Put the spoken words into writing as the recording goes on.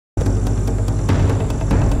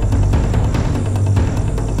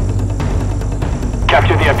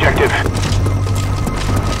Capture the objective.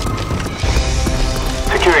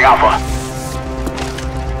 Securing Alpha.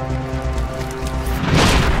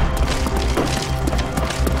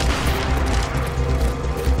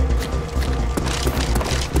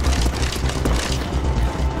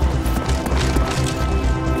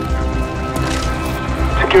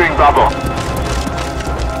 Securing Bravo.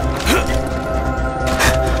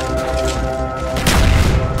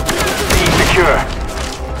 B secure.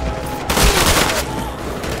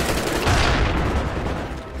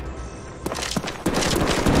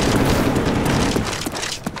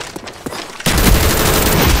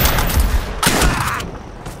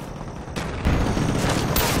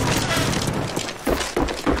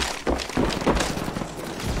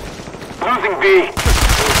 Losing B.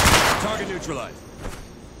 Target neutralized.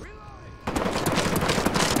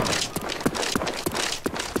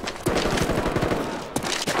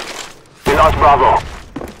 We lost Bravo.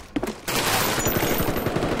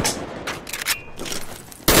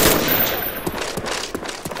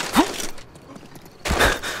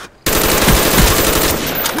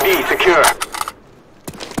 B secure.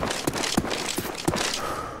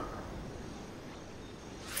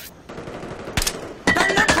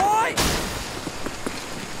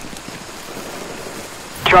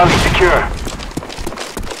 Charlie secure.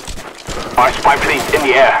 Our spy plane's in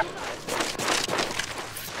the air.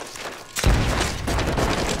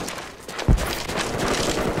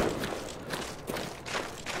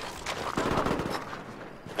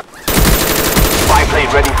 Spy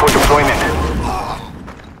plane ready for deployment.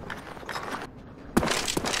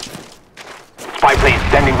 Spy plane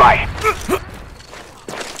standing by.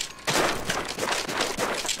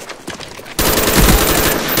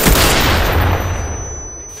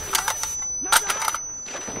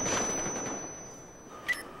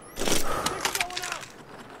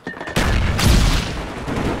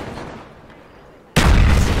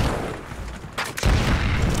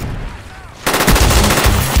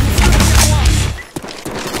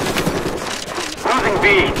 Losing B.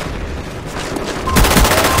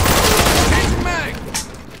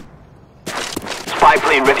 Spy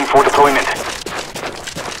plane ready for deployment.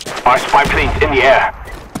 Our spy plane's in the air.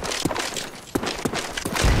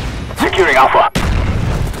 Securing Alpha.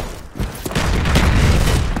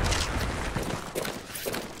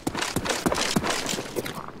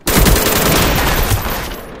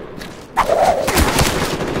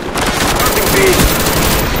 Losing B.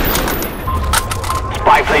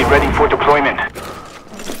 Spy plane ready for deployment.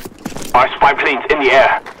 Our spy plane's in the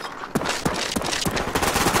air.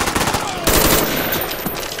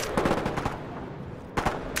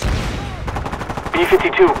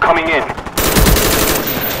 B-52 coming in.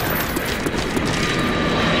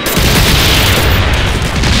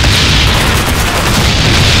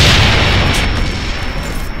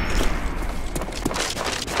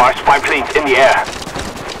 Our spy plane's in the air.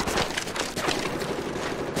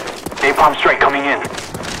 Napalm strike coming in.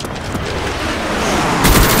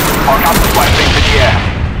 Our counter spy plane's in the air.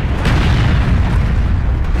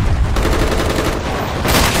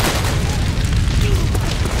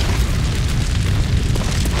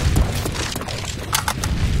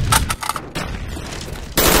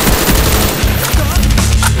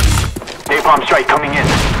 Napalm strike coming in.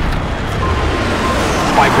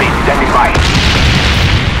 Spy plane standing by.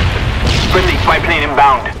 Friendly spy plane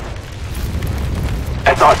inbound.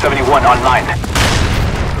 SR-71 online.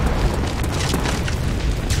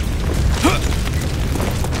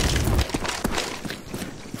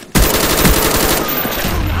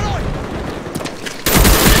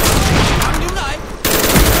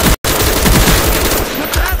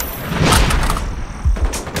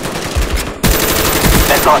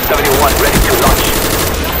 SR-71 ready to launch.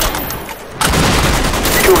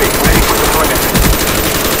 Chewie ready for deployment.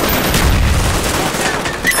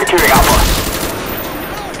 Securing Alpha.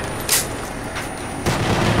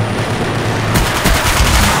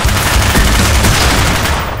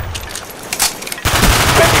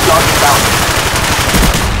 Friendly block inbound.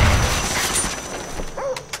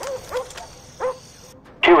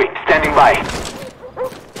 Chewie standing by.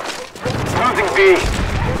 Losing B.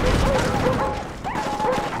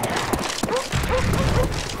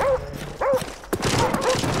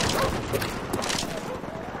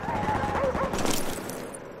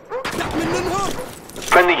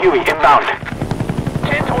 Friendly Huey inbound.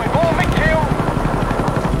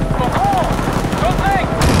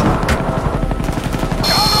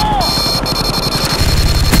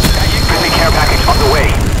 Friendly care package on the way.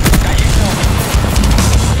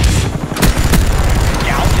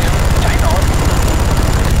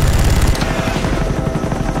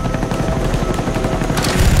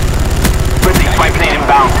 Friendly spy plane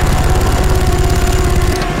inbound.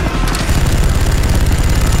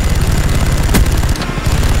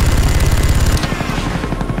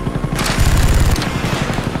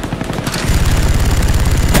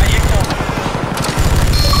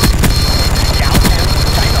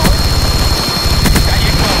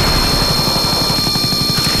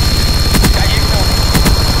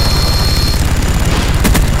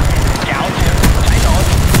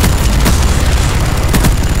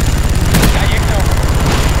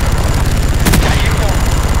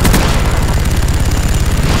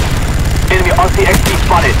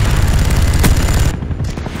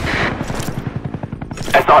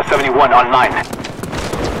 SR-71 online.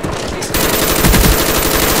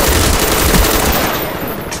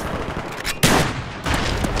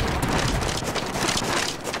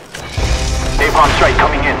 Napalm strike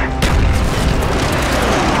coming in.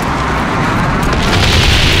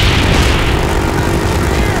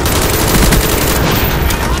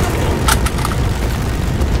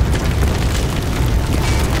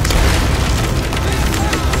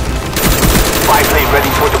 Spy plane ready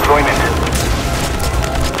for deployment.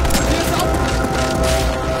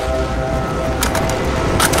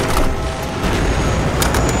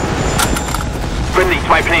 Friendly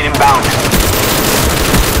spy plane inbound.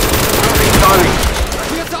 Moving Charlie.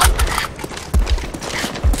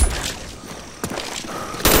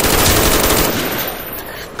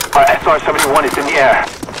 Our SR-71 is in the air.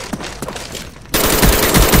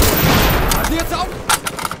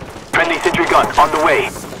 Friendly sentry gun on the way.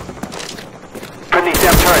 Friendly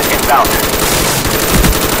SAM turret inbound.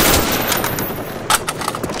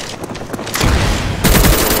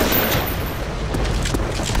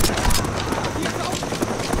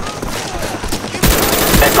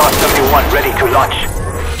 SR-71 ready to launch.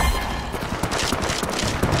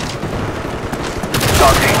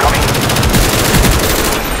 Dogs incoming.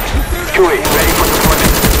 Huey ready for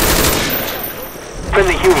deployment.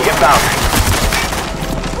 Friendly Huey inbound.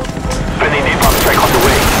 Friendly napalm strike on the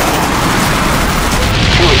way.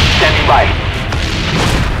 Huey standing by.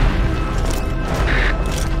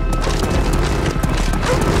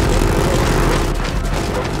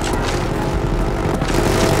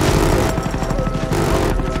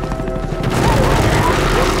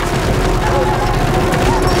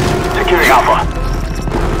 Securing Alpha.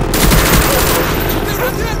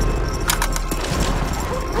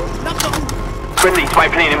 Friendly spy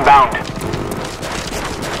plane inbound.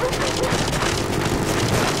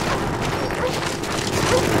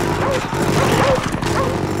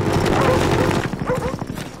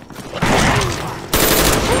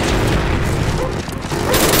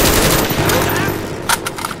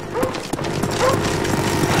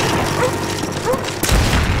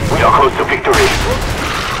 We are close to victory.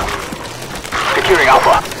 Securing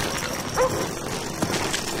Alpha.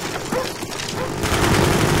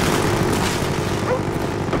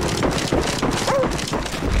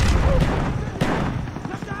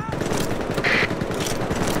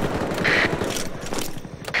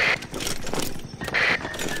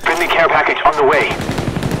 Friendly care package on the way.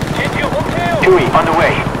 Huey on the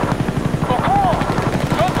way.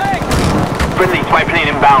 Friendly spy plane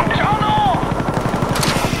inbound.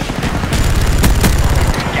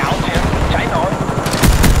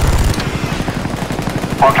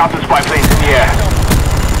 All counter spy planes in the air.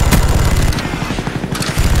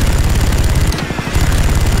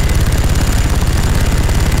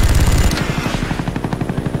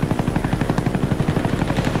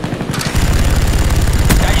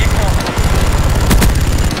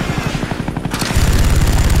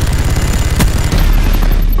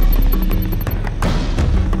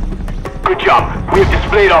 Good job. We have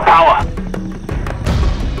displayed our power.